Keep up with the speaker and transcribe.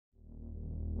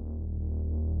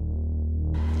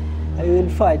will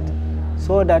fight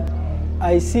so that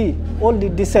I see all the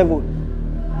disabled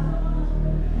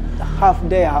have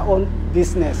their own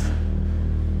business.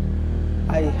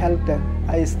 I help them.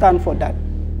 I stand for that.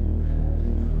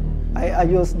 I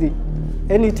just do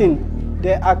anything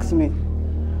they ask me.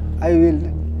 I will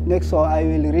make sure I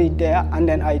will read there, and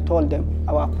then I told them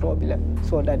our problem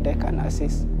so that they can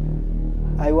assist.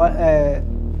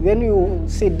 When you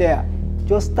sit there,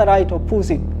 just try to push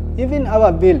it. Even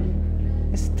our bill,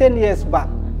 it's 10 years back.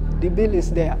 The bill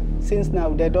is there. Since now,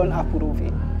 they don't approve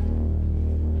it.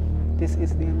 This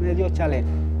is the major challenge.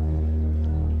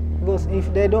 Because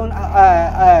if they don't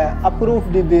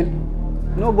approve the bill,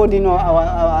 nobody knows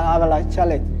our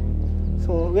challenge.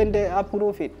 So when they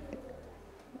approve it,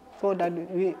 so that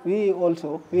we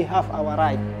also have our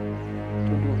right.